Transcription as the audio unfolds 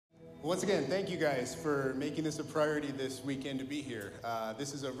Once again, thank you guys for making this a priority this weekend to be here.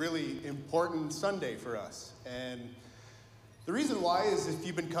 This is a really important Sunday for us. And the reason why is if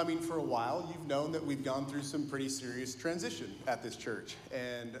you've been coming for a while, you've known that we've gone through some pretty serious transition at this church.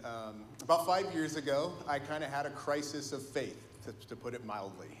 And about 5 years ago, I kind of had a crisis of faith, to put it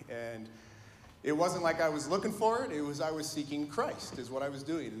mildly. And it wasn't like I was looking for it, I was seeking Christ is what I was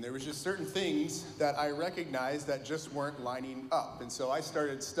doing. And there was just certain things that I recognized that just weren't lining up. And so I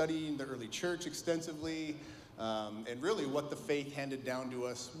started studying the early church extensively, and really what the faith handed down to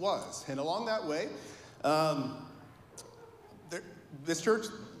us was. And along that way, this church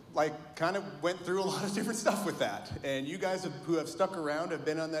kind of went through a lot of different stuff with that. And you guys who have stuck around have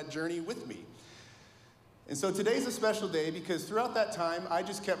been on that journey with me. And so today's a special day because throughout that time, I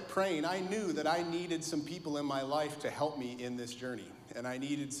just kept praying. I knew that I needed some people in my life to help me in this journey. And I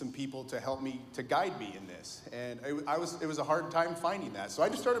needed some people to help me, to guide me in this. And it was a hard time finding that. So I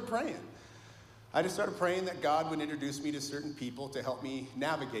just started praying. I just started praying that God would introduce me to certain people to help me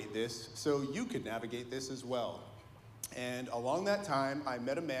navigate this so you could navigate this as well. And along that time, I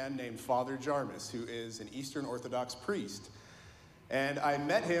met a man named Father Jarmus, who is an Eastern Orthodox priest. And I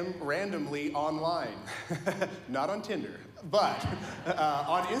met him randomly online, not on Tinder, but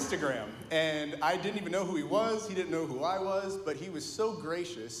on Instagram. And I didn't even know who he was. He didn't know who I was, but he was so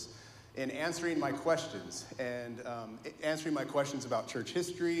gracious in answering my questions and answering my questions about church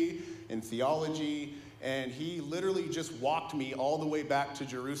history and theology. And he literally just walked me all the way back to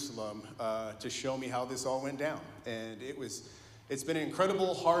Jerusalem to show me how this all went down. And it's been an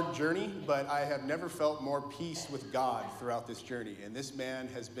incredible, hard journey, but I have never felt more peace with God throughout this journey. And this man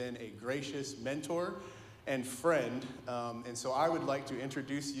has been a gracious mentor and friend. And so I would like to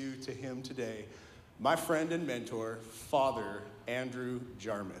introduce you to him today, my friend and mentor, Father Andrew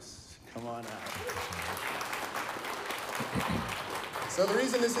Jarmus. Come on out. So the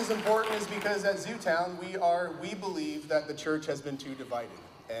reason this is important is because at Zootown, we believe that the church has been too divided.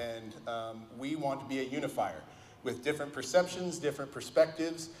 And we want to be a unifier with different perceptions, different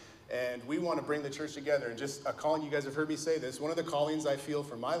perspectives, and we want to bring the church together. And just a calling, you guys have heard me say this, one of the callings I feel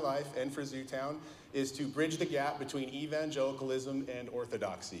for my life and for Zootown is to bridge the gap between evangelicalism and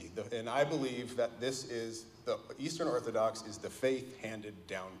orthodoxy. And I believe that the Eastern Orthodox is the faith handed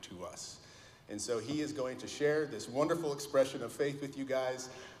down to us. And so he is going to share this wonderful expression of faith with you guys,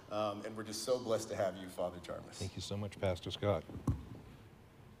 and we're just so blessed to have you, Father Jarmus. Thank you so much, Pastor Scott.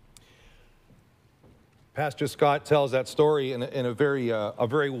 Pastor Scott tells that story in a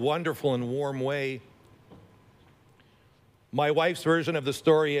very wonderful and warm way. My wife's version of the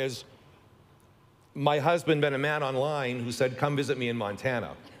story is, my husband met a man online who said, "Come visit me in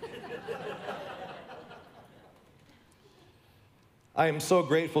Montana." I am so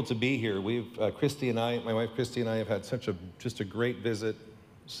grateful to be here. Christy and I, my wife Christy and I, have had just a great visit,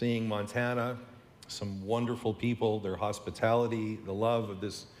 seeing Montana, some wonderful people, their hospitality, the love of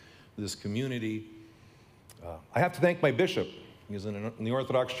this community. I have to thank my bishop, because in the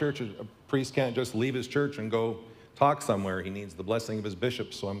Orthodox Church, a priest can't just leave his church and go talk somewhere. He needs the blessing of his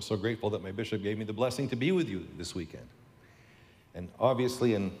bishop, so I'm so grateful that my bishop gave me the blessing to be with you this weekend. And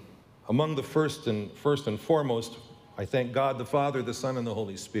obviously, among the first and foremost, I thank God the Father, the Son, and the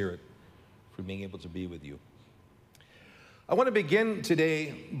Holy Spirit for being able to be with you. I want to begin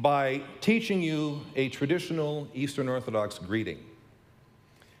today by teaching you a traditional Eastern Orthodox greeting.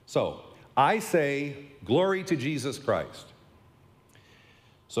 So, I say, "Glory to Jesus Christ."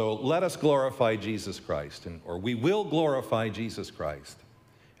 So let us glorify Jesus Christ, or we will glorify Jesus Christ.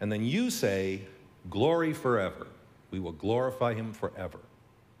 And then you say, "Glory forever." We will glorify him forever.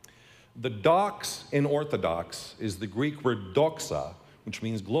 The dox in Orthodox is the Greek word doxa, which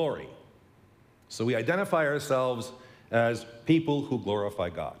means glory. So we identify ourselves as people who glorify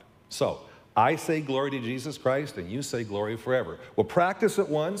God. So I say glory to Jesus Christ, and you say glory forever. We'll practice it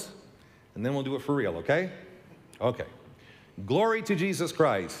once, and then we'll do it for real, okay? Okay. Glory to Jesus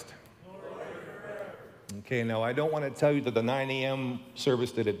Christ. Glory forever. Okay, now I don't want to tell you that the 9 a.m.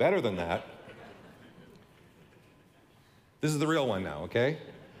 service did it better than that. This is the real one now, okay?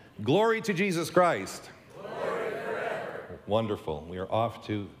 Glory to Jesus Christ. Glory forever. Wonderful. We are off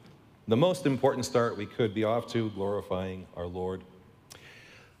to the most important start we could be off to, glorifying our Lord.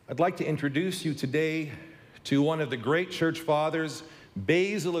 I'd like to introduce you today to one of the great church fathers,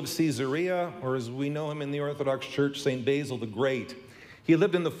 Basil of Caesarea, or as we know him in the Orthodox Church, St. Basil the Great. He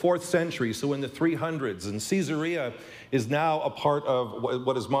lived in the 4th century, so in the 300s, and Caesarea is now a part of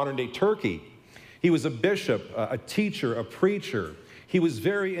what is modern-day Turkey. He was a bishop, a teacher, a preacher. He was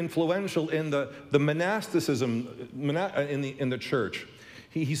very influential in the monasticism in the church.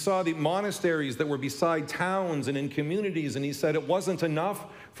 He saw the monasteries that were beside towns and in communities, and he said it wasn't enough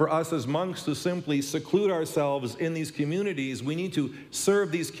for us as monks to simply seclude ourselves in these communities. We need to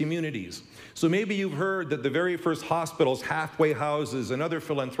serve these communities. So maybe you've heard that the very first hospitals, halfway houses, and other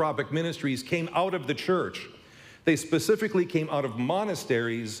philanthropic ministries came out of the church. They specifically came out of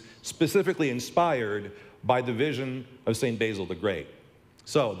monasteries, specifically inspired by the vision of St. Basil the Great.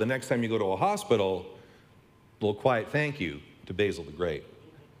 So the next time you go to a hospital, a little quiet thank you to Basil the Great.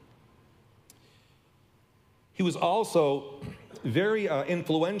 He was also very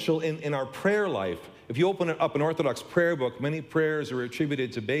influential in our prayer life. If you open up an Orthodox prayer book, many prayers are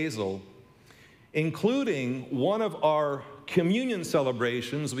attributed to Basil, including one of our communion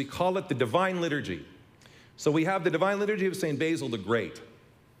celebrations. We call it the Divine Liturgy. So we have the Divine Liturgy of St. Basil the Great.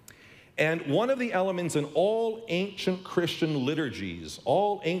 And one of the elements in all ancient Christian liturgies,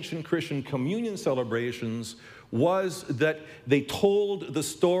 all ancient Christian communion celebrations, was that they told the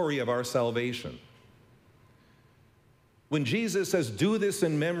story of our salvation. When Jesus says, "Do this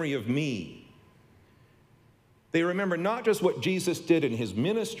in memory of me," they remember not just what Jesus did in his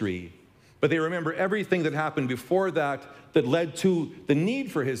ministry, but they remember everything that happened before that that led to the need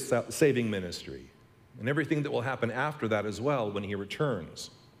for his saving ministry, and everything that will happen after that as well when he returns.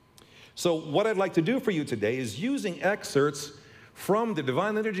 So what I'd like to do for you today is, using excerpts from the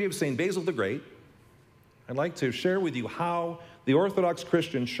Divine Liturgy of St. Basil the Great, I'd like to share with you how the Orthodox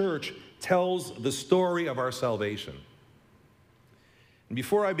Christian Church tells the story of our salvation. And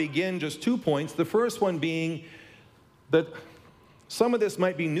before I begin, just 2 points. The first one being that some of this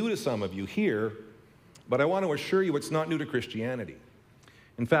might be new to some of you here, but I want to assure you it's not new to Christianity.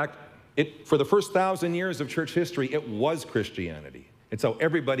 In fact, for the first 1,000 years of church history, it was Christianity. It's how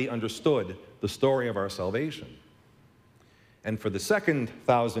everybody understood the story of our salvation. And for the second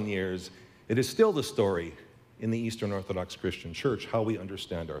 1,000 years, it is still the story in the Eastern Orthodox Christian Church, how we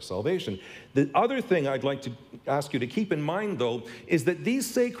understand our salvation. The other thing I'd like to ask you to keep in mind, though, is that these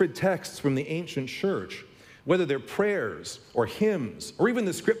sacred texts from the ancient church, whether they're prayers or hymns or even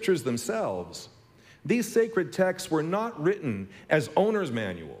the scriptures themselves, these sacred texts were not written as owner's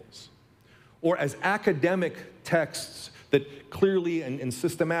manuals or as academic texts that clearly and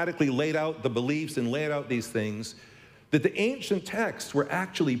systematically laid out the beliefs and laid out these things. That the ancient texts were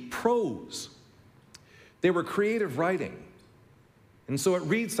actually prose. They were creative writing. And so it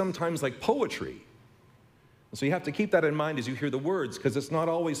reads sometimes like poetry. And so you have to keep that in mind as you hear the words, because it's not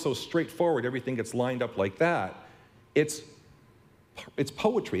always so straightforward. Everything gets lined up like that. It's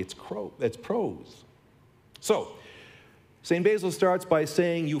poetry, it's prose. So, St. Basil starts by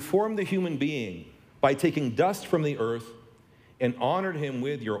saying, "You formed the human being by taking dust from the earth and honored him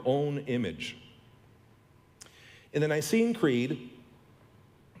with your own image." In the Nicene Creed,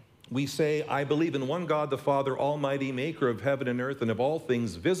 we say, "I believe in one God, the Father Almighty, maker of heaven and earth and of all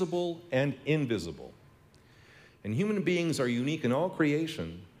things visible and invisible." And human beings are unique in all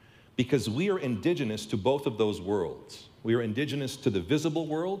creation because we are indigenous to both of those worlds. We are indigenous to the visible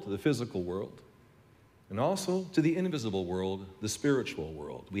world, the physical world, and also to the invisible world, the spiritual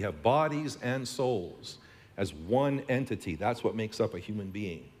world. We have bodies and souls as one entity. That's what makes up a human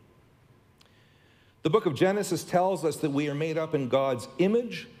being. The book of Genesis tells us that we are made up in God's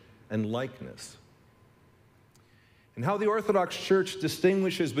image and likeness. And how the Orthodox Church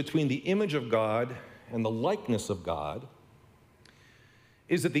distinguishes between the image of God and the likeness of God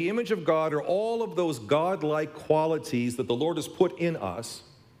is that the image of God are all of those God-like qualities that the Lord has put in us.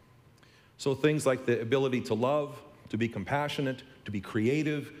 So things like the ability to love, to be compassionate, to be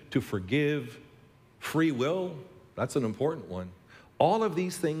creative, to forgive, free will, that's an important one. All of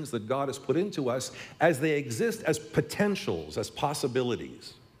these things that God has put into us as they exist as potentials, as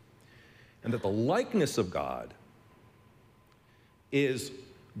possibilities. And that the likeness of God is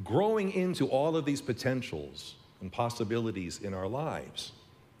growing into all of these potentials and possibilities in our lives.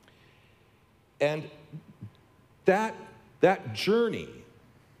 And that journey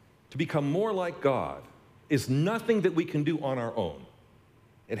to become more like God is nothing that we can do on our own.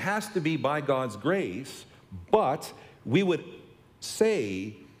 It has to be by God's grace, but we would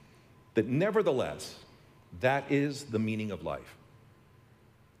say that nevertheless, that is the meaning of life.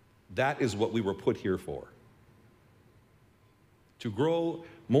 That is what we were put here for. To grow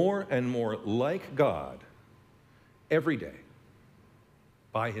more and more like God every day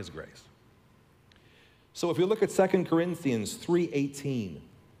by his grace. So if you look at 2 Corinthians 3:18,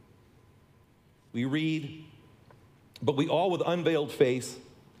 we read, "But we all with unveiled face,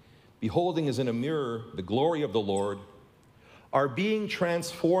 beholding as in a mirror the glory of the Lord, are being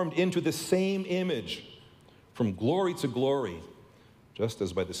transformed into the same image from glory to glory, just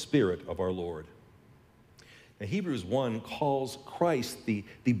as by the Spirit of our Lord." Now, Hebrews 1 calls Christ the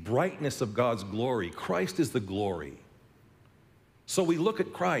brightness of God's glory. Christ is the glory. So we look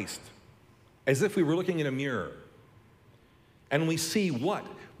at Christ as if we were looking in a mirror, and we see what,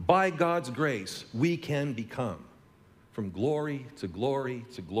 by God's grace, we can become from glory to glory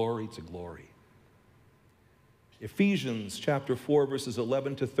to glory to glory. Ephesians chapter 4, verses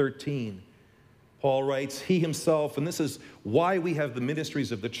 11 to 13, Paul writes, he himself, and this is why we have the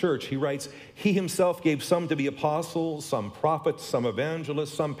ministries of the church, he writes, he himself gave some to be apostles, some prophets, some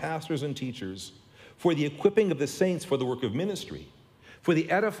evangelists, some pastors and teachers, for the equipping of the saints for the work of ministry, for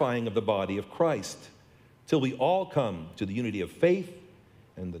the edifying of the body of Christ, till we all come to the unity of faith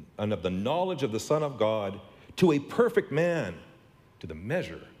and of the knowledge of the Son of God, to a perfect man, to the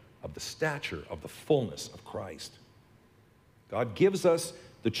measure of the stature of the fullness of Christ. God gives us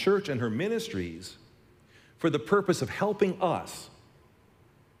the church and her ministries for the purpose of helping us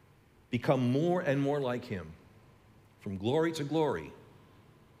become more and more like him, from glory to glory,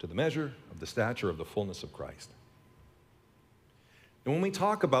 to the measure of the stature of the fullness of Christ. And when we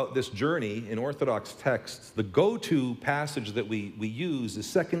talk about this journey in Orthodox texts, the go-to passage that we use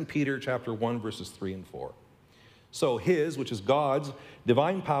is 2 Peter chapter 1, verses 3 and 4. So his, which is God's,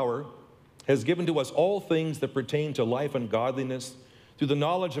 divine power has given to us all things that pertain to life and godliness through the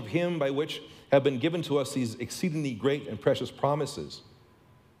knowledge of him by which have been given to us these exceedingly great and precious promises,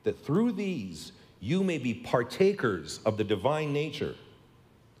 that through these you may be partakers of the divine nature,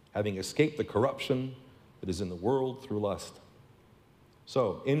 having escaped the corruption that is in the world through lust.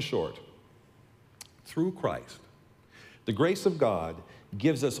 So, in short, through Christ, the grace of God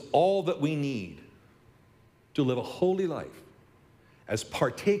gives us all that we need to live a holy life as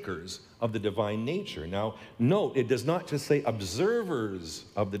partakers of the divine nature. Now, note, it does not just say observers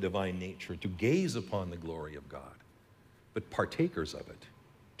of the divine nature to gaze upon the glory of God, but partakers of it,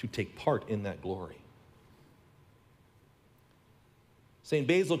 to take part in that glory. St.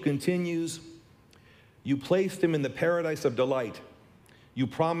 Basil continues, you placed him in the paradise of delight. You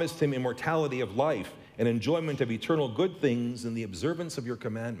promised him immortality of life and enjoyment of eternal good things in the observance of your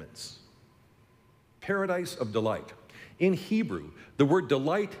commandments. Paradise of delight. In Hebrew, the word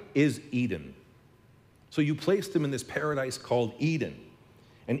delight is Eden. So you placed him in this paradise called Eden.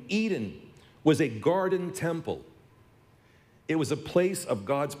 And Eden was a garden temple. It was a place of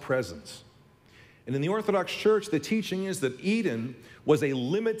God's presence. And in the Orthodox Church, the teaching is that Eden was a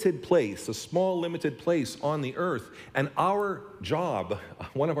limited place, a small limited place on the earth. And our job,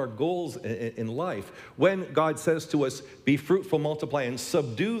 one of our goals in life, when God says to us, be fruitful, multiply, and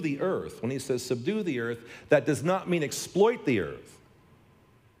subdue the earth, when he says subdue the earth, that does not mean exploit the earth.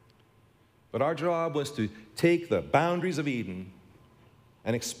 But our job was to take the boundaries of Eden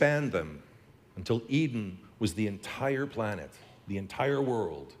and expand them until Eden was the entire planet, the entire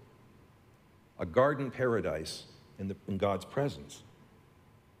world, a garden paradise in God's presence.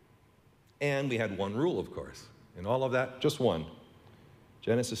 And we had one rule, of course. In all of that, just one.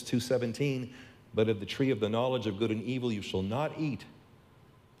 Genesis 2:17, but of the tree of the knowledge of good and evil you shall not eat,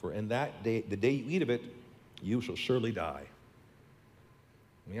 for in that day, the day you eat of it, you shall surely die.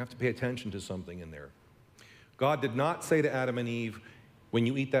 We have to pay attention to something in there. God did not say to Adam and Eve, when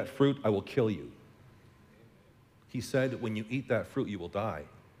you eat that fruit, I will kill you. He said, when you eat that fruit, you will die.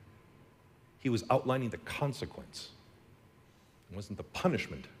 He was outlining the consequence. It wasn't the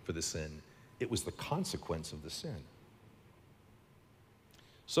punishment for the sin. It was the consequence of the sin.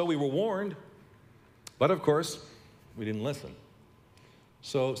 So we were warned, but of course, we didn't listen.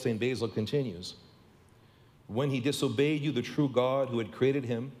 So St. Basil continues, when he disobeyed you, the true God who had created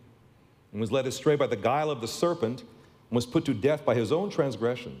him, and was led astray by the guile of the serpent, and was put to death by his own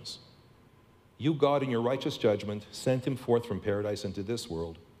transgressions, you, God, in your righteous judgment, sent him forth from paradise into this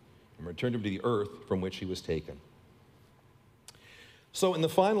world, and returned him to the earth from which he was taken. So in the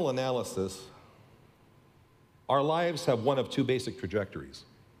final analysis, our lives have one of two basic trajectories.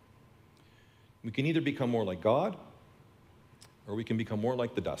 We can either become more like God, or we can become more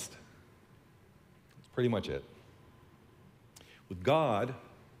like the dust. That's pretty much it. With God,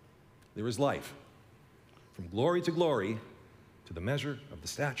 there is life, from glory to glory, to the measure of the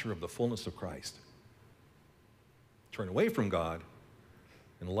stature of the fullness of Christ. Turn away from God,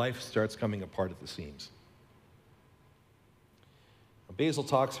 and life starts coming apart at the seams. Basil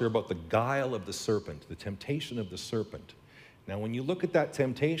talks here about the guile of the serpent, the temptation of the serpent. Now, when you look at that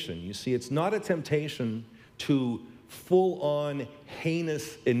temptation, you see it's not a temptation to full-on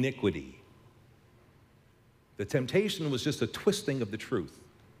heinous iniquity. The temptation was just a twisting of the truth.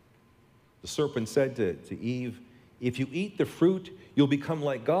 The serpent said to Eve, if you eat the fruit, you'll become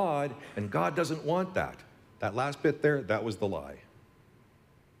like God, and God doesn't want that. That last bit there, that was the lie.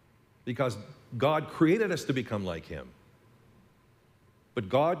 Because God created us to become like him. But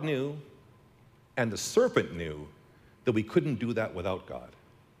God knew, and the serpent knew, that we couldn't do that without God.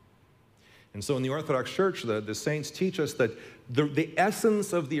 And so in the Orthodox Church, the saints teach us that the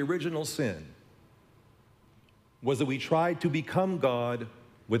essence of the original sin was that we tried to become God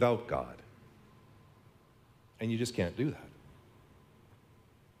without God. And you just can't do that.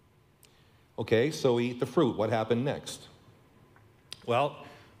 Okay, so we eat the fruit. What happened next? Well,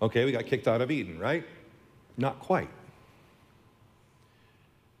 okay, we got kicked out of Eden, right? Not quite.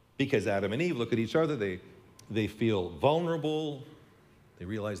 Because Adam and Eve look at each other, they feel vulnerable, they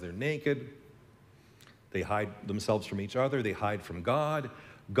realize they're naked, they hide themselves from each other, they hide from God.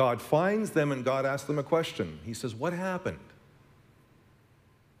 God finds them and God asks them a question. He says, what happened?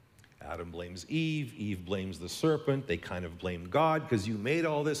 Adam blames Eve, Eve blames the serpent, they kind of blame God because you made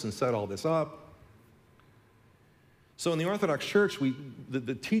all this and set all this up. So in the Orthodox Church,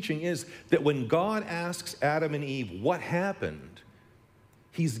 the teaching is that when God asks Adam and Eve what happened,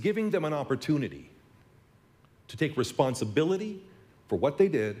 he's giving them an opportunity to take responsibility for what they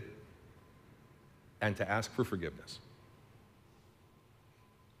did and to ask for forgiveness.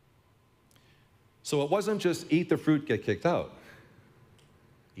 So it wasn't just eat the fruit, get kicked out.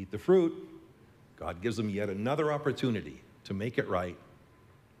 Eat the fruit, God gives them yet another opportunity to make it right.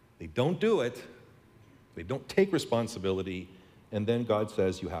 They don't do it, they don't take responsibility, and then God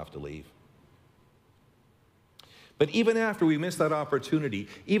says you have to leave. But even after we miss that opportunity,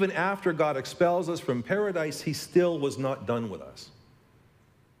 even after God expels us from paradise, he still was not done with us.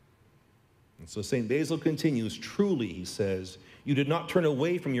 And so St. Basil continues, truly, he says, you did not turn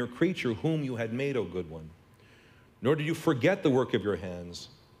away from your creature whom you had made, O good one, nor did you forget the work of your hands,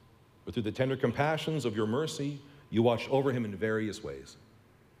 but through the tender compassions of your mercy, you watched over him in various ways.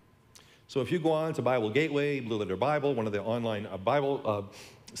 So if you go on to Bible Gateway, Blue Letter Bible, one of the online Bible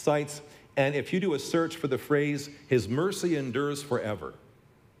sites, and if you do a search for the phrase, his mercy endures forever.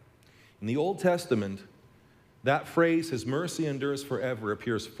 In the Old Testament, that phrase, his mercy endures forever,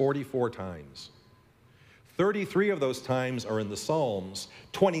 appears 44 times. 33 of those times are in the Psalms.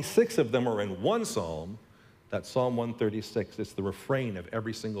 26 of them are in one Psalm. That's Psalm 136. It's the refrain of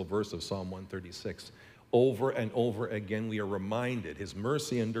every single verse of Psalm 136. Over and over again, we are reminded, his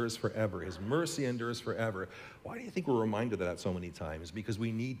mercy endures forever. His mercy endures forever. Why do you think we're reminded of that so many times? Because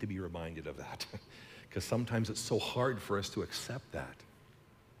we need to be reminded of that. Because sometimes it's so hard for us to accept that.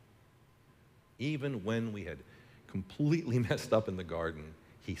 Even when we had completely messed up in the garden,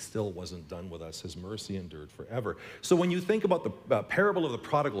 he still wasn't done with us. His mercy endured forever. So when you think about the parable of the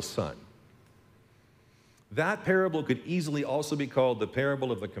prodigal son, that parable could easily also be called the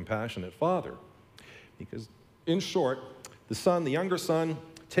parable of the compassionate father. Because, in short, the younger son,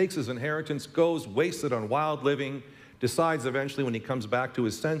 takes his inheritance, goes, wastes it on wild living, decides eventually when he comes back to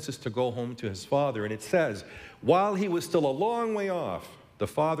his senses to go home to his father. And it says, while he was still a long way off, the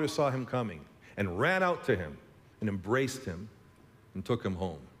father saw him coming and ran out to him and embraced him and took him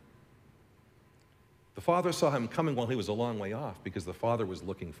home. The father saw him coming while he was a long way off because the father was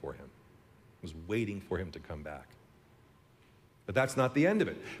looking for him, was waiting for him to come back. But that's not the end of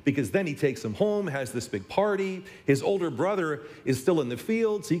it, because then he takes him home, has this big party. His older brother is still in the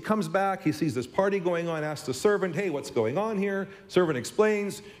fields. He comes back, he sees this party going on, asks the servant, hey, what's going on here? Servant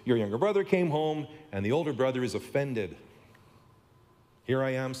explains, your younger brother came home, and the older brother is offended. Here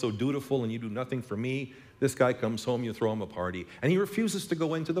I am, so dutiful, and you do nothing for me. This guy comes home, you throw him a party, and he refuses to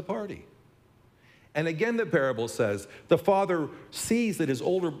go into the party. And again, the parable says, the father sees that his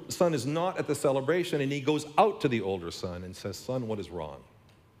older son is not at the celebration, and he goes out to the older son and says, son, what is wrong?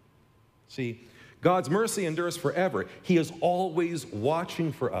 See, God's mercy endures forever. He is always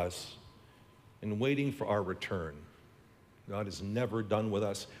watching for us and waiting for our return. God is never done with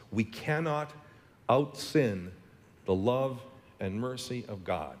us. We cannot out-sin the love and mercy of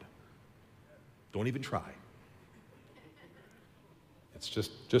God. Don't even try. It's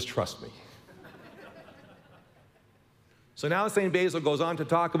just trust me. So now St. Basil goes on to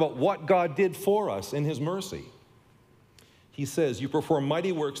talk about what God did for us in his mercy. He says, you perform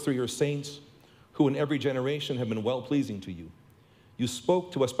mighty works through your saints, who in every generation have been well-pleasing to you. You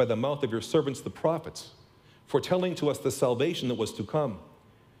spoke to us by the mouth of your servants, the prophets, foretelling to us the salvation that was to come.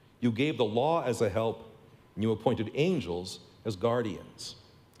 You gave the law as a help, and you appointed angels as guardians.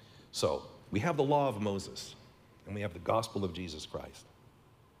 So we have the law of Moses, and we have the gospel of Jesus Christ.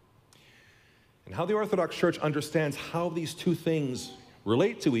 And how the Orthodox Church understands how these two things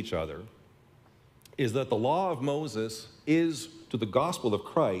relate to each other is that the law of Moses is to the gospel of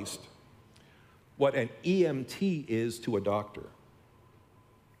Christ what an EMT is to a doctor.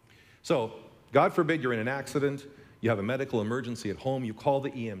 So, God forbid you're in an accident, you have a medical emergency at home, you call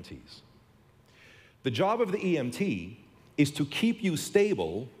the EMTs. The job of the EMT is to keep you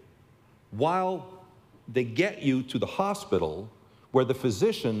stable while they get you to the hospital where the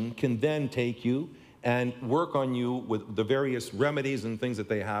physician can then take you and work on you with the various remedies and things that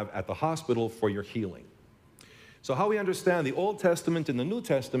they have at the hospital for your healing. So how we understand the Old Testament and the New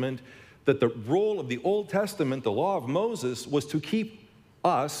Testament, that the role of the Old Testament, the law of Moses, was to keep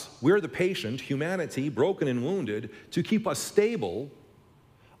us, we're the patient, humanity, broken and wounded, to keep us stable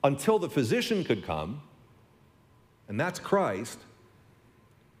until the physician could come, and that's Christ,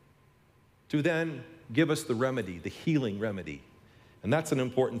 to then give us the remedy, the healing remedy. And that's an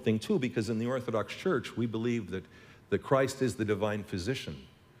important thing too, because in the Orthodox Church, we believe that Christ is the divine physician,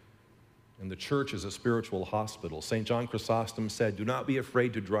 and the church is a spiritual hospital. St. John Chrysostom said, "Do not be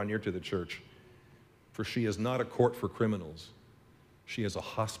afraid to draw near to the church, for she is not a court for criminals. She is a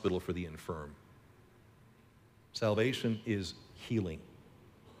hospital for the infirm." Salvation is healing.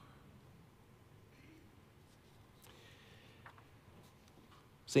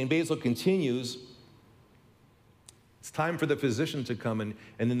 St. Basil continues, it's time for the physician to come, and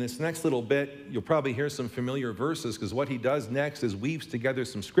in this next little bit, you'll probably hear some familiar verses, because what he does next is weaves together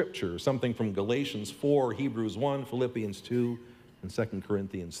some scripture, something from Galatians 4, Hebrews 1, Philippians 2, and 2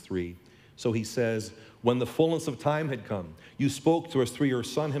 Corinthians 3. So he says, "When the fullness of time had come, you spoke to us through your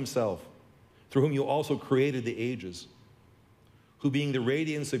Son himself, through whom you also created the ages, who being the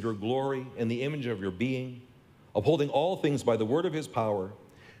radiance of your glory and the image of your being, upholding all things by the word of his power,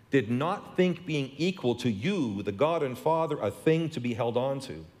 did not think being equal to you, the God and Father, a thing to be held on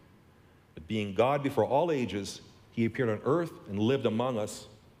to. But being God before all ages, he appeared on earth and lived among us.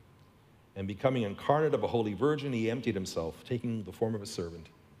 And becoming incarnate of a holy virgin, he emptied himself, taking the form of a servant,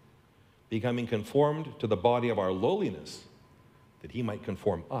 becoming conformed to the body of our lowliness, that he might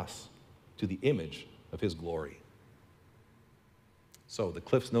conform us to the image of his glory." So the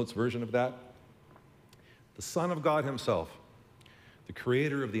Cliff's Notes version of that: the Son of God himself, the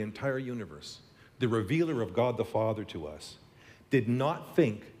creator of the entire universe, the revealer of God the Father to us, did not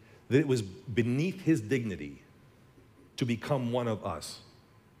think that it was beneath his dignity to become one of us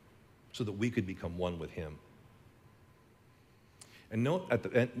so that we could become one with him. And note at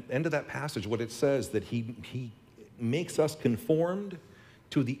the end of that passage what it says, that he makes us conformed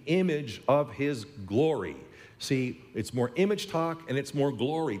to the image of his glory. See, it's more image talk and it's more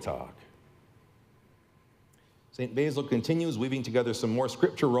glory talk. St. Basil continues, weaving together some more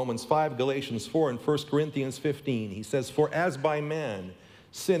scripture, Romans 5, Galatians 4, and 1 Corinthians 15. He says, "For as by man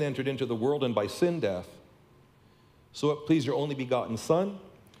sin entered into the world, and by sin death, so it pleased your only begotten Son,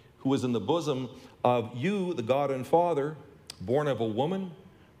 who was in the bosom of you, the God and Father, born of a woman,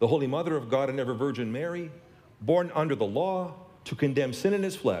 the Holy Mother of God and ever Virgin Mary, born under the law, to condemn sin in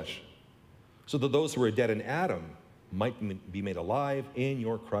his flesh, so that those who were dead in Adam might be made alive in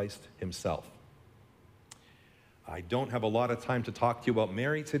your Christ himself." I don't have a lot of time to talk to you about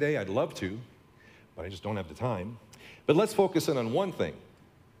Mary today. I'd love to, but I just don't have the time. But let's focus in on one thing.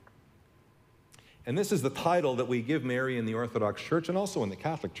 And this is the title that we give Mary in the Orthodox Church and also in the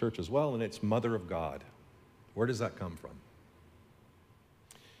Catholic Church as well, and it's Mother of God. Where does that come from?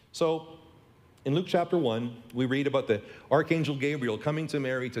 So, in Luke chapter 1, we read about the Archangel Gabriel coming to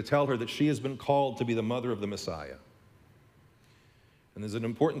Mary to tell her that she has been called to be the mother of the Messiah. And there's an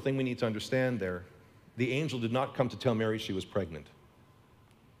important thing we need to understand there. The angel did not come to tell Mary she was pregnant.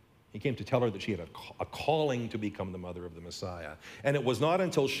 He came to tell her that she had a calling to become the mother of the Messiah. And it was not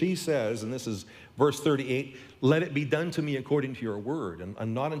until she says, and this is verse 38, "Let it be done to me according to your word,"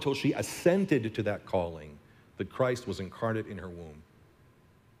 and not until she assented to that calling, that Christ was incarnate in her womb.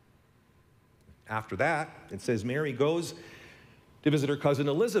 After that, it says Mary goes to visit her cousin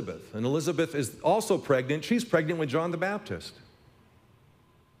Elizabeth. And Elizabeth is also pregnant. She's pregnant with John the Baptist.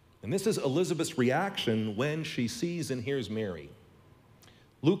 And this is Elizabeth's reaction when she sees and hears Mary.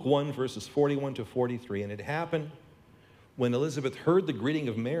 Luke 1, verses 41 to 43. "And it happened when Elizabeth heard the greeting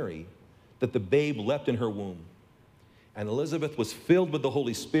of Mary that the babe leapt in her womb. And Elizabeth was filled with the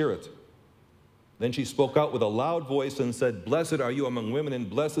Holy Spirit. Then she spoke out with a loud voice and said, 'Blessed are you among women, and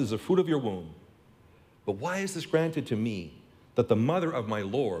blessed is the fruit of your womb. But why is this granted to me, that the mother of my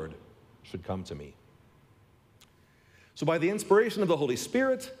Lord should come to me?'" So by the inspiration of the Holy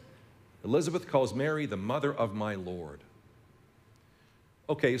Spirit, Elizabeth calls Mary the mother of my Lord.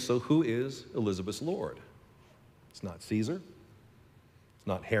 Okay, so who is Elizabeth's Lord? It's not Caesar. It's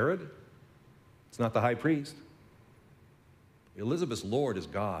not Herod. It's not the high priest. Elizabeth's Lord is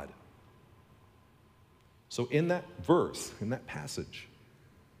God. So in that verse, in that passage,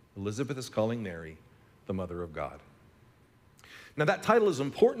 Elizabeth is calling Mary the mother of God. Now that title is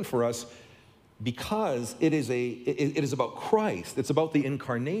important for us because it is about Christ. It's about the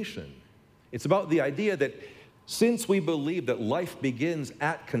incarnation. It's about the idea that since we believe that life begins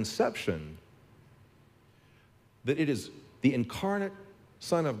at conception, that it is the incarnate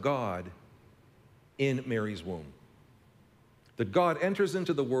Son of God in Mary's womb. That God enters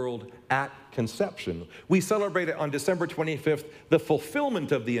into the world at conception. We celebrate it on December 25th, the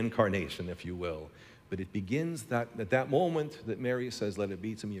fulfillment of the incarnation, if you will. But it begins at that moment that Mary says, "Let it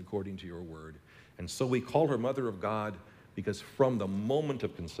be to me according to your word." And so we call her Mother of God, because from the moment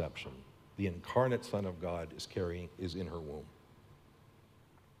of conception, the incarnate Son of God is in her womb.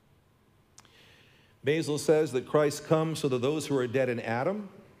 Basil says that Christ comes so that those who are dead in Adam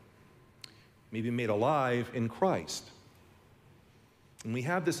may be made alive in Christ. And we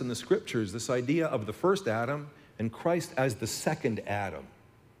have this in the scriptures, this idea of the first Adam and Christ as the second Adam.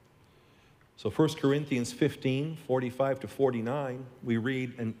 So 1 Corinthians 15, 45 to 49, we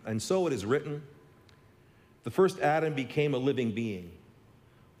read, and so it is written, the first Adam became a living being.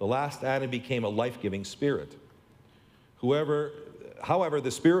 The last Adam became a life-giving spirit. However,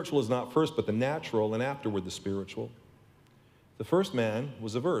 the spiritual is not first, but the natural, and afterward the spiritual. The first man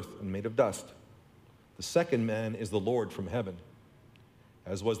was of earth and made of dust. The second man is the Lord from heaven.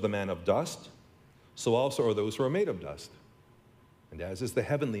 As was the man of dust, so also are those who are made of dust. And as is the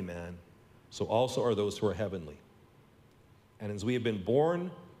heavenly man, so also are those who are heavenly. And as we have borne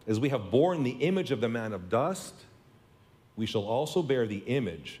the image of the man of dust, we shall also bear the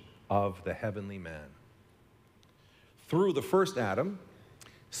image of the heavenly man. Through the first Adam,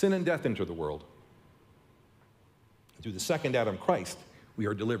 sin and death enter the world. Through the second Adam, Christ, we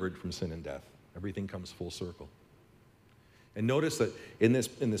are delivered from sin and death. Everything comes full circle. And notice that in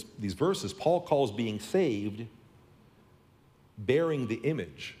these verses, Paul calls being saved bearing the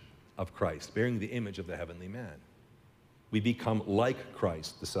image of Christ, bearing the image of the heavenly man. We become like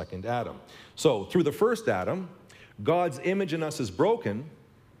Christ, the second Adam. So through the first Adam, God's image in us is broken,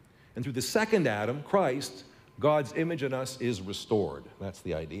 and through the second Adam, Christ, God's image in us is restored. That's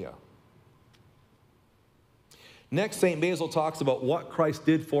the idea. Next, St. Basil talks about what Christ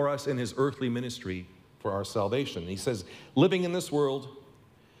did for us in his earthly ministry for our salvation. He says, living in this world,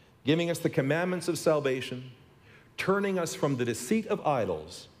 giving us the commandments of salvation, turning us from the deceit of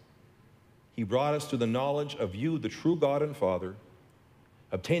idols, he brought us to the knowledge of you, the true God and Father,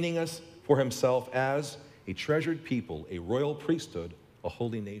 obtaining us for himself as a treasured people, a royal priesthood, a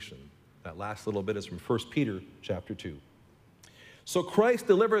holy nation. That last little bit is from 1 Peter chapter 2. So Christ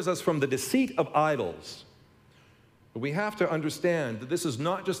delivers us from the deceit of idols. But we have to understand that this is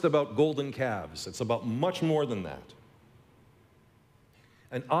not just about golden calves. It's about much more than that.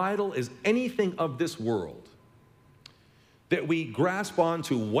 An idol is anything of this world that we grasp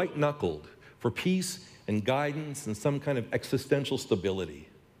onto white-knuckled for peace and guidance and some kind of existential stability.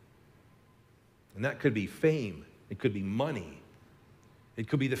 And that could be fame. It could be money. It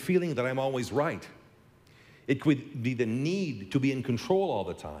could be the feeling that I'm always right. It could be the need to be in control all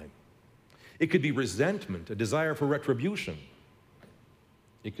the time. It could be resentment, a desire for retribution.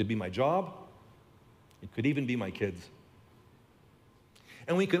 It could be my job. It could even be my kids.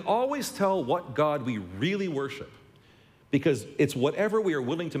 And we can always tell what God we really worship, because it's whatever we are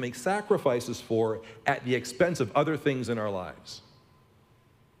willing to make sacrifices for at the expense of other things in our lives.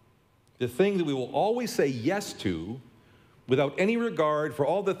 The thing that we will always say yes to without any regard for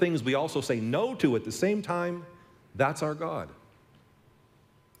all the things we also say no to at the same time, that's our God.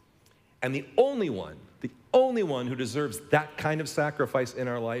 And the only one who deserves that kind of sacrifice in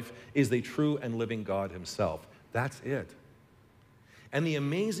our life is the true and living God himself. That's it. And the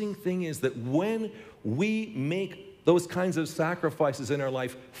amazing thing is that when we make those kinds of sacrifices in our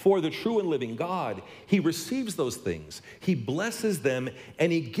life for the true and living God, he receives those things, he blesses them,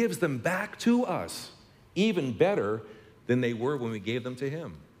 and he gives them back to us, even better than they were when we gave them to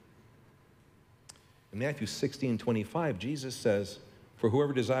him. In Matthew 16:25, Jesus says, "For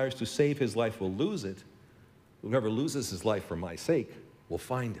whoever desires to save his life will lose it. Whoever loses his life for my sake will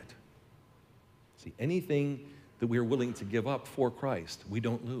find it." See, anything that we are willing to give up for Christ, we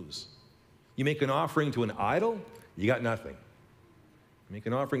don't lose. You make an offering to an idol, you got nothing. You make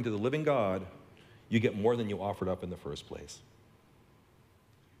an offering to the living God, you get more than you offered up in the first place.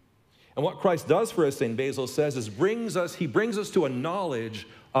 And what Christ does for us, St. Basil says, is he brings us to a knowledge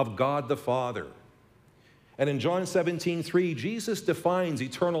of God the Father. And in John 17:3, Jesus defines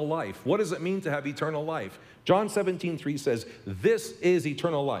eternal life. What does it mean to have eternal life? John 17:3 says, "This is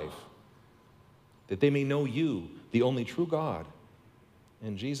eternal life, that they may know you, the only true God,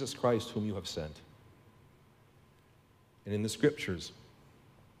 and Jesus Christ whom you have sent." And in the scriptures,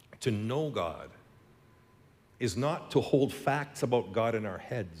 to know God is not to hold facts about God in our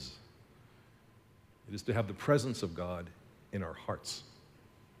heads. It is to have the presence of God in our hearts.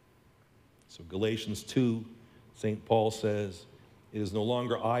 So Galatians 2, St. Paul says, "It is no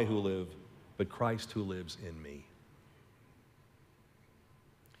longer I who live, but Christ who lives in me."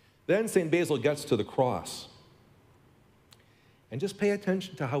 Then St. Basil gets to the cross. And just pay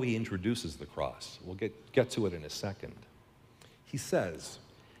attention to how he introduces the cross. We'll get to it in a second. He says,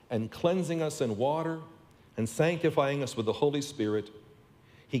 "And cleansing us in water and sanctifying us with the Holy Spirit,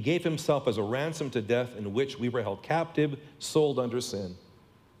 he gave himself as a ransom to death, in which we were held captive, sold under sin.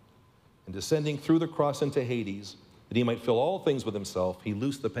 And descending through the cross into Hades, that he might fill all things with himself, he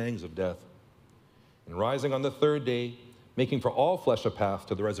loosed the pangs of death. And rising on the third day, making for all flesh a path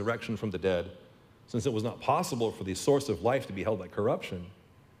to the resurrection from the dead, since it was not possible for the source of life to be held by corruption,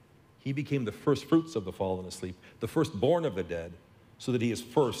 he became the first fruits of the fallen asleep, the firstborn of the dead, so that he is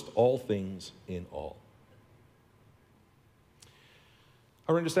first all things in all."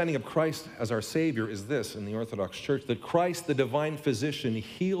 Our understanding of Christ as our Savior is this in the Orthodox Church, that Christ, the divine physician,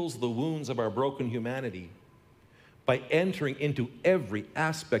 heals the wounds of our broken humanity by entering into every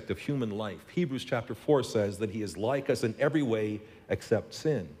aspect of human life. Hebrews chapter 4 says that he is like us in every way except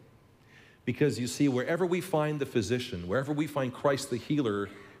sin. Because you see, wherever we find the physician, wherever we find Christ the healer,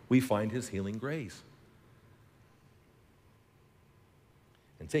 we find his healing grace.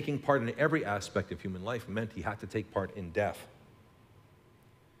 And taking part in every aspect of human life meant he had to take part in death.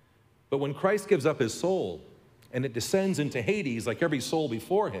 But when Christ gives up his soul and it descends into Hades like every soul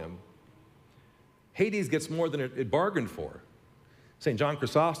before him, Hades gets more than it bargained for. St. John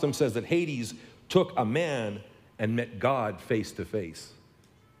Chrysostom says that Hades took a man and met God face to face.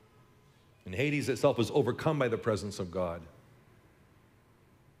 And Hades itself was overcome by the presence of God,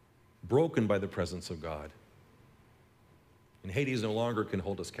 broken by the presence of God. And Hades no longer can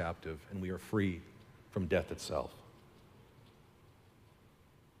hold us captive, and we are free from death itself.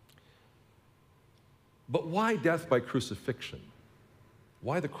 But why death by crucifixion?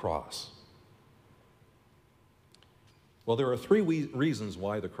 Why the cross? Well, there are three reasons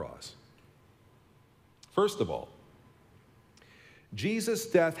why the cross. First of all, Jesus'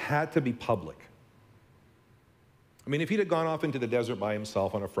 death had to be public. I mean, if he'd have gone off into the desert by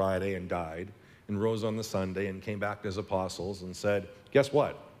himself on a Friday and died, and rose on the Sunday and came back to his apostles and said, guess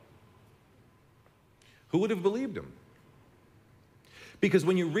what? Who would have believed him? Because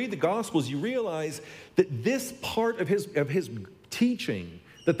when you read the Gospels, you realize that this part of his teaching,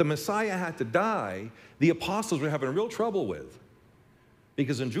 that the Messiah had to die, the apostles were having real trouble with.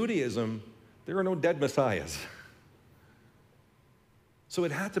 Because in Judaism, there are no dead messiahs. So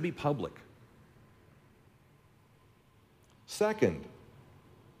it had to be public. Second,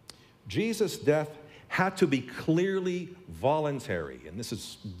 Jesus' death had to be clearly voluntary, and this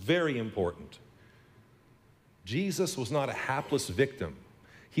is very important. Jesus was not a hapless victim.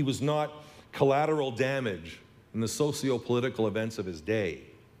 He was not collateral damage in the socio-political events of his day.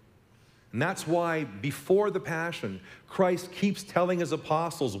 And that's why before the Passion, Christ keeps telling his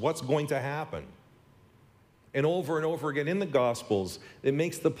apostles what's going to happen. And over again in the Gospels, it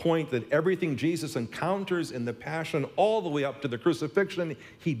makes the point that everything Jesus encounters in the Passion all the way up to the crucifixion,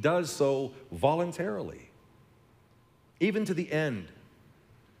 he does so voluntarily. Even to the end.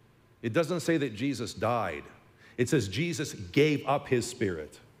 It doesn't say that Jesus died. It says Jesus gave up his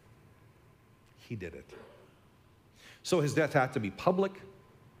spirit. He did it. So his death had to be public.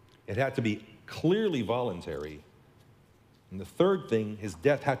 It had to be clearly voluntary. And the third thing, his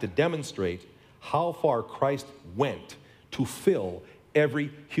death had to demonstrate how far Christ went to fill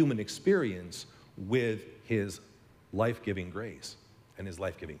every human experience with his life-giving grace and his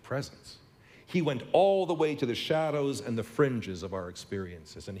life-giving presence. He went all the way to the shadows and the fringes of our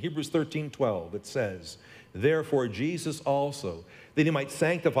experiences. In Hebrews 13:12, it says, "Therefore Jesus also, that he might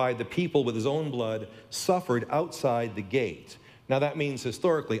sanctify the people with his own blood, suffered outside the gate." Now that means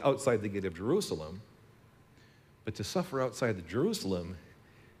historically outside the gate of Jerusalem, but to suffer outside the Jerusalem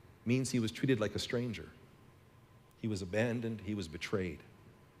means he was treated like a stranger. He was abandoned, he was betrayed.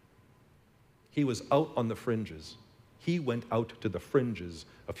 He was out on the fringes. He went out to the fringes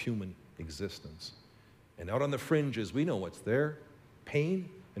of human existence. And out on the fringes, we know what's there: pain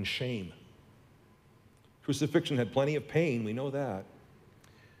and shame. Crucifixion had plenty of pain, we know that.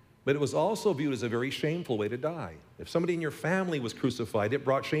 But it was also viewed as a very shameful way to die. If somebody in your family was crucified, it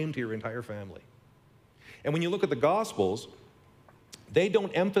brought shame to your entire family. And when you look at the Gospels, they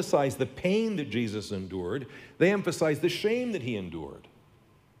don't emphasize the pain that Jesus endured. They emphasize the shame that he endured.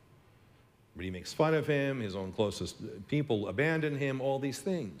 But he makes fun of him, his own closest people abandon him, all these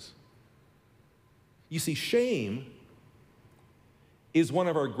things. You see, shame is one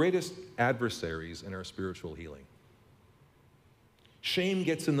of our greatest adversaries in our spiritual healing. Shame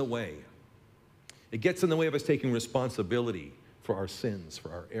gets in the way. It gets in the way of us taking responsibility for our sins,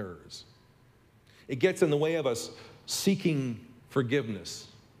 for our errors. It gets in the way of us seeking forgiveness.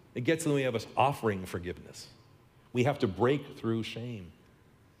 It gets in the way of us offering forgiveness. We have to break through shame.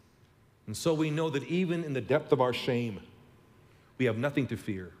 And so we know that even in the depth of our shame, we have nothing to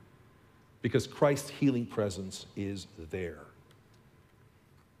fear because Christ's healing presence is there.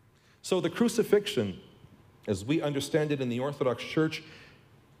 So the crucifixion, as we understand it in the Orthodox Church,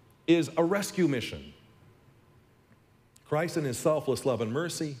 is a rescue mission. Christ in his selfless love and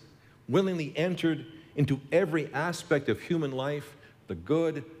mercy willingly entered into every aspect of human life, the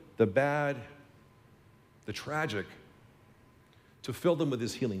good, the bad, the tragic, to fill them with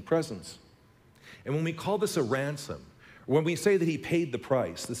his healing presence. And when we call this a ransom, or when we say that he paid the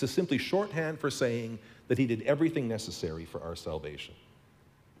price, this is simply shorthand for saying that he did everything necessary for our salvation.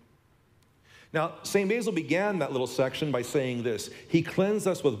 Now, St. Basil began that little section by saying this: he cleansed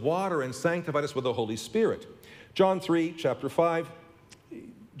us with water and sanctified us with the Holy Spirit. John 3, chapter 5,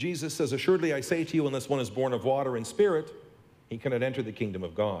 Jesus says, assuredly I say to you, unless one is born of water and spirit, he cannot enter the kingdom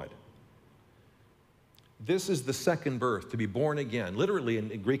of God. This is the second birth, to be born again. Literally,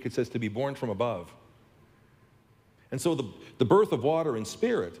 in Greek, it says to be born from above. And so the birth of water and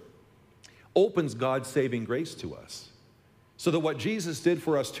spirit opens God's saving grace to us. So that what Jesus did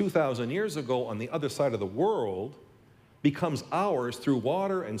for us 2,000 years ago on the other side of the world becomes ours through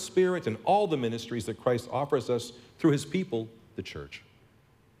water and spirit and all the ministries that Christ offers us through his people, the church.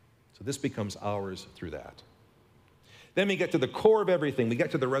 So this becomes ours through that. Then we get to the core of everything. We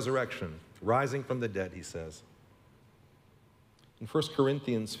get to the resurrection, rising from the dead, he says. In 1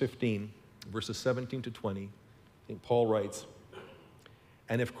 Corinthians 15, verses 17 to 20, I think Paul writes,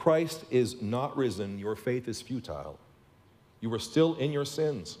 and if Christ is not risen, your faith is futile. You are still in your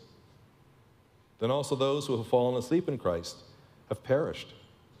sins. Then also those who have fallen asleep in Christ have perished.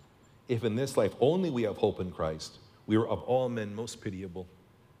 If in this life only we have hope in Christ, we are of all men most pitiable.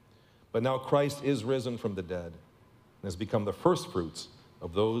 But now Christ is risen from the dead and has become the firstfruits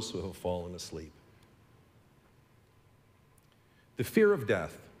of those who have fallen asleep. The fear of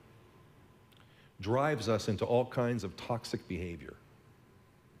death drives us into all kinds of toxic behavior,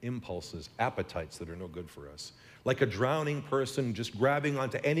 impulses, appetites that are no good for us. Like a drowning person just grabbing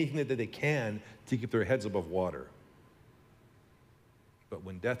onto anything that they can to keep their heads above water. But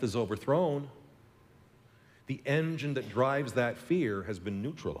when death is overthrown, the engine that drives that fear has been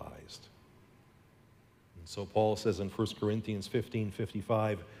neutralized. And so Paul says in 1 Corinthians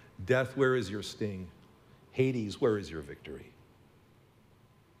 15:55, death, where is your sting? Hades, where is your victory?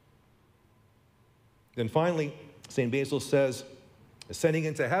 Then finally, St. Basil says, ascending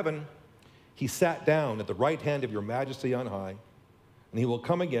into heaven, he sat down at the right hand of your majesty on high, and he will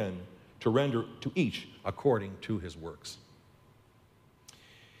come again to render to each according to his works.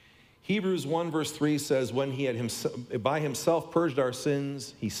 Hebrews 1 verse 3 says, when he had by himself purged our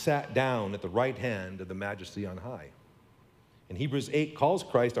sins, he sat down at the right hand of the majesty on high. And Hebrews 8 calls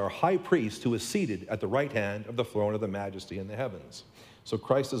Christ our high priest who is seated at the right hand of the throne of the majesty in the heavens. So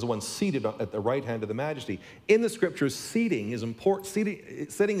Christ is the one seated at the right hand of the majesty. In the scriptures, sitting is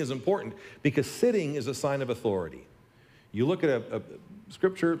important because sitting is a sign of authority. You look at a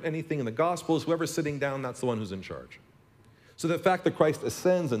scripture, anything in the Gospels, whoever's sitting down, that's the one who's in charge. So the fact that Christ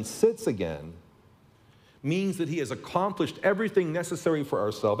ascends and sits again means that he has accomplished everything necessary for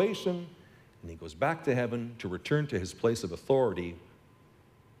our salvation, and he goes back to heaven to return to his place of authority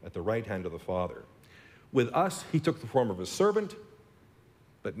at the right hand of the Father. With us, he took the form of a servant,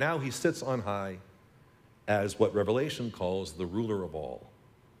 but now he sits on high as what Revelation calls the ruler of all.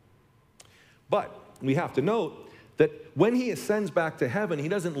 But we have to note that when he ascends back to heaven, he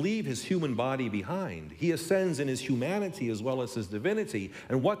doesn't leave his human body behind. He ascends in his humanity as well as his divinity.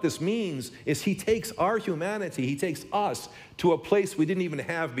 And what this means is he takes our humanity, he takes us to a place we didn't even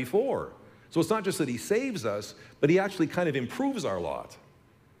have before. So it's not just that he saves us, but he actually kind of improves our lot.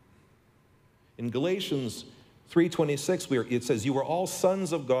 In Galatians 3:26, it says, you are all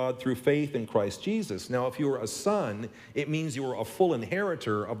sons of God through faith in Christ Jesus. Now, if you are a son, it means you are a full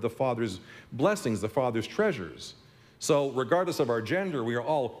inheritor of the Father's blessings, the Father's treasures. So regardless of our gender, we are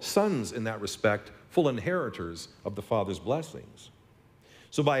all sons in that respect, full inheritors of the Father's blessings.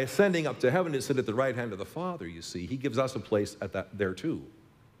 So by ascending up to heaven to sit at the right hand of the Father, you see, he gives us a place at there too.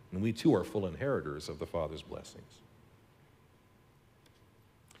 And we too are full inheritors of the Father's blessings.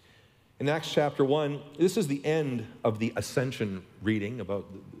 In Acts chapter 1, this is the end of the ascension reading, about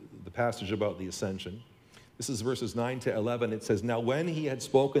the passage about the ascension. This is verses 9 to 11. It says, now when he had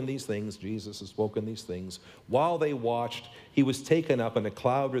spoken these things, Jesus has spoken these things, while they watched, he was taken up, and a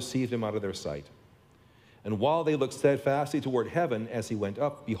cloud received him out of their sight. And while they looked steadfastly toward heaven as he went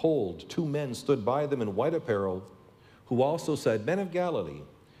up, behold, two men stood by them in white apparel, who also said, men of Galilee,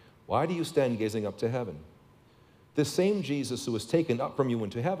 why do you stand gazing up to heaven? This same Jesus who was taken up from you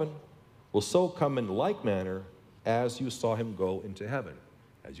into heaven will so come in like manner as you saw him go into heaven.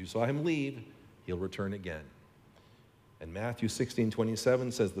 As you saw him leave, he'll return again. And Matthew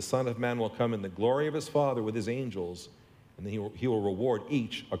 16:27 says, the Son of Man will come in the glory of his Father with his angels, and then he will reward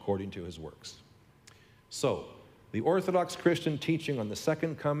each according to his works. So, the Orthodox Christian teaching on the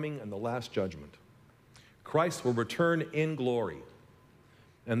second coming and the last judgment. Christ will return in glory,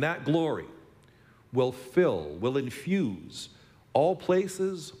 and that glory will infuse all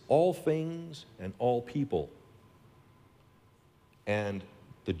places, all things, and all people. And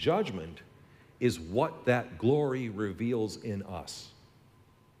the judgment is what that glory reveals in us.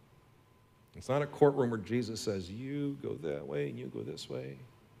 It's not a courtroom where Jesus says, you go that way and you go this way.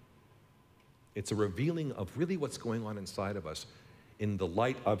 It's a revealing of really what's going on inside of us in the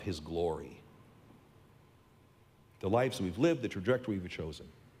light of his glory. The lives we've lived, the trajectory we've chosen.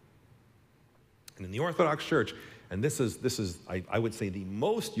 And in the Orthodox Church, and this is I would say, the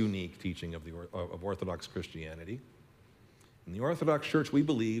most unique teaching of Orthodox Christianity. In the Orthodox Church, we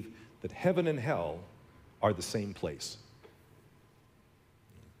believe that heaven and hell are the same place.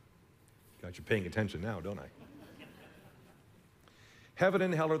 Got you paying attention now, don't I? Heaven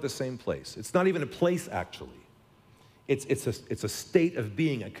and hell are the same place. It's not even a place, actually. It's a state of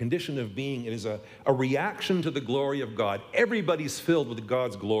being, a condition of being. It is a reaction to the glory of God. Everybody's filled with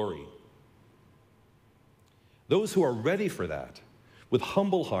God's glory. Those who are ready for that, with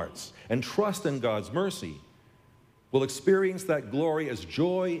humble hearts and trust in God's mercy, will experience that glory as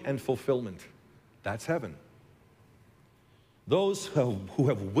joy and fulfillment. That's heaven. Those who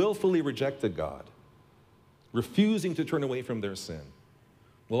have willfully rejected God, refusing to turn away from their sin,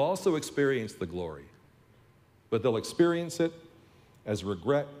 will also experience the glory, but they'll experience it as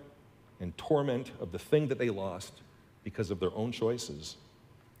regret and torment of the thing that they lost because of their own choices.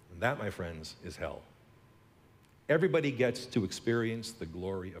 And that, my friends, is hell. Everybody gets to experience the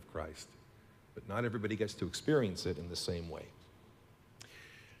glory of Christ, but not everybody gets to experience it in the same way.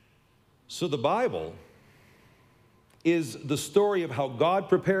 So the Bible is the story of how God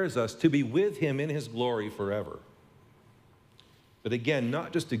prepares us to be with him in his glory forever. But again,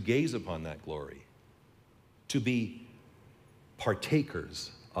 not just to gaze upon that glory, to be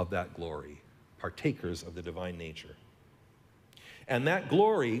partakers of that glory, partakers of the divine nature. And that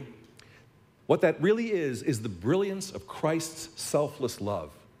glory, what that really is the brilliance of Christ's selfless love.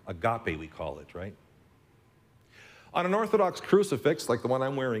 Agape, we call it, right? On an Orthodox crucifix, like the one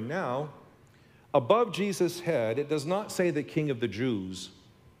I'm wearing now, above Jesus' head, it does not say the King of the Jews.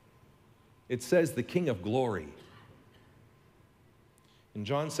 It says the King of Glory. In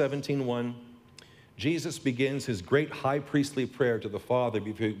John 17:1, Jesus begins his great high priestly prayer to the Father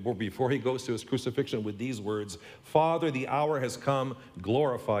before he goes to his crucifixion with these words, Father, the hour has come,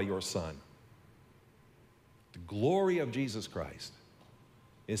 glorify your Son. The glory of Jesus Christ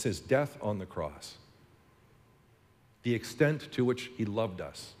is his death on the cross, the extent to which he loved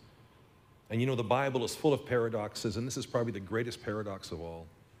us. And you know, the Bible is full of paradoxes, and this is probably the greatest paradox of all.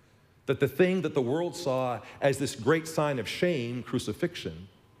 That the thing that the world saw as this great sign of shame, crucifixion,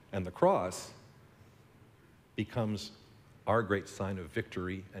 and the cross, becomes our great sign of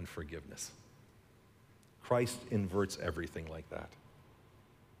victory and forgiveness. Christ inverts everything like that.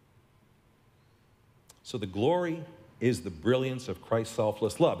 So the glory is the brilliance of Christ's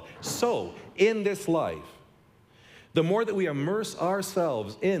selfless love. So, in this life, the more that we immerse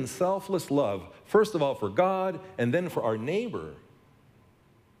ourselves in selfless love, first of all for God and then for our neighbor,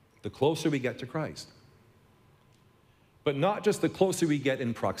 the closer we get to Christ. But not just the closer we get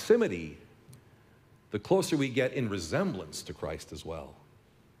in proximity, the closer we get in resemblance to Christ as well.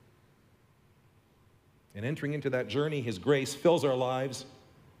 And entering into that journey, his grace fills our lives,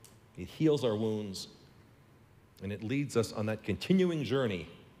 it heals our wounds, and it leads us on that continuing journey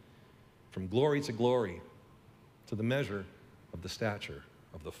from glory to the measure of the stature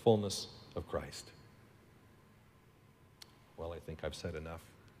of the fullness of Christ. Well, I think I've said enough.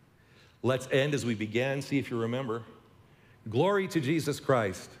 Let's end as we began, see if you remember. Glory to Jesus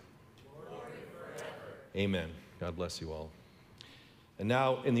Christ. Glory forever. Amen. God bless you all. And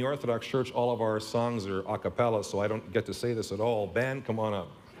now, in the Orthodox Church, all of our songs are a cappella, so I don't get to say this at all. Band, come on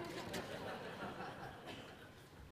up.